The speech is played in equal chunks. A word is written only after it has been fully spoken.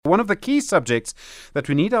One of the key subjects that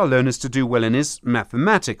we need our learners to do well in is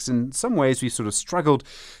mathematics. In some ways, we've sort of struggled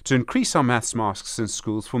to increase our maths marks in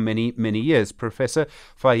schools for many, many years. Professor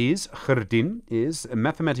Faaiz Gierdien is a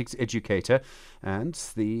mathematics educator and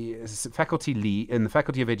the faculty lead in the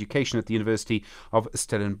Faculty of Education at the University of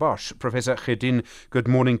Stellenbosch. Professor Gierdien, good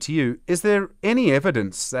morning to you. Is there any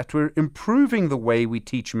evidence that we're improving the way we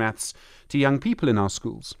teach maths to young people in our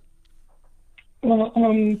schools? Well,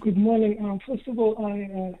 good morning. First of all,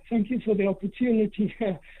 I thank you for the opportunity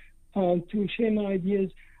to share my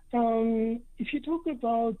ideas. If you talk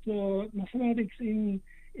about mathematics in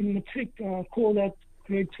matric, call that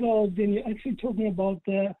grade 12, then you're actually talking about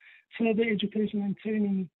the further education and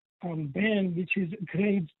training band, which is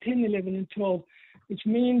grades 10, 11, and 12, which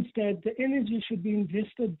means that the energy should be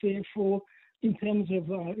invested therefore in terms of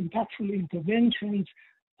impactful interventions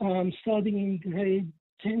starting in grade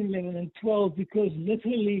 10, 11, and 12, because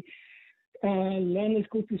literally learners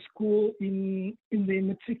go to school in their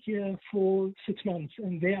matric year for 6 months,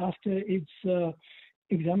 and thereafter it's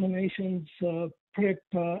examinations, prep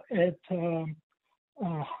at a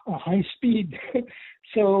high speed.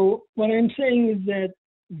 So what I'm saying is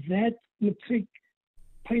that matric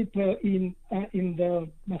paper in the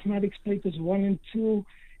mathematics papers 1 and 2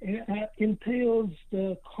 entails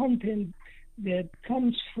the content that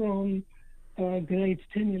comes from grades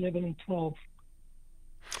 10, 11, and 12.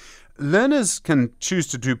 Learners can choose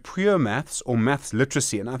to do pure maths or maths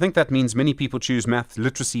literacy, and I think that means many people choose maths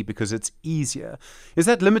literacy because it's easier. Is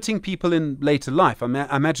that limiting people in later life? I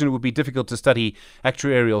imagine it would be difficult to study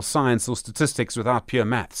actuarial science or statistics without pure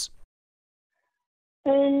maths.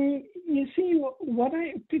 You see, what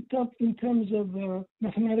I picked up in terms of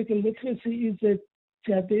mathematical literacy is that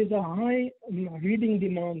there's a high reading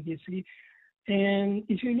demand, you see. And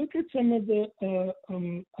if you look at some of the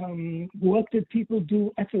work that people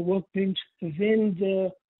do at the workbench, then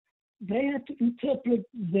they have to interpret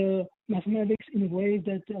the mathematics in a way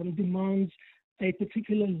that demands a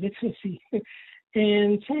particular literacy.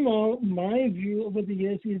 And somehow my view over the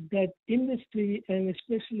years is that industry and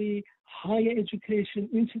especially higher education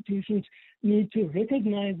institutions need to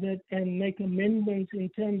recognize that and make amendments in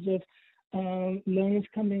terms of learners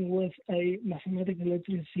coming with a mathematical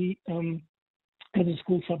literacy as a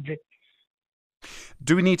school subject.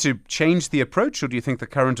 Do we need to change the approach, or do you think the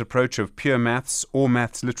current approach of pure maths or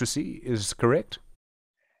maths literacy is correct?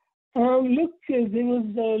 Look, there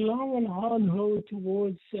was a long and hard road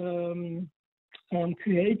towards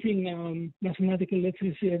creating mathematical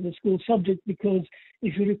literacy as a school subject, because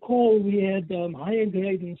if you recall, we had higher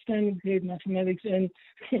grade and standard grade mathematics, and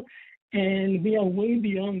and we are way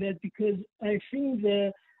beyond that, because I think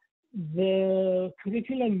the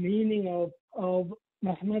curriculum meaning of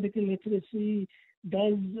mathematical literacy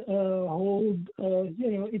does hold,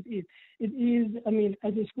 it is, I mean,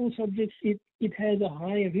 as a school subject, it has a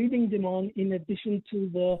high reading demand in addition to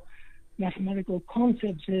the mathematical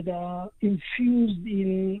concepts that are infused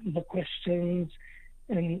in the questions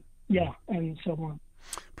and so on.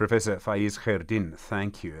 Professor Faaiz Gierdien,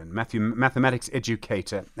 thank you. And mathematics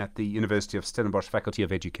educator at the University of Stellenbosch Faculty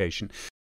of Education.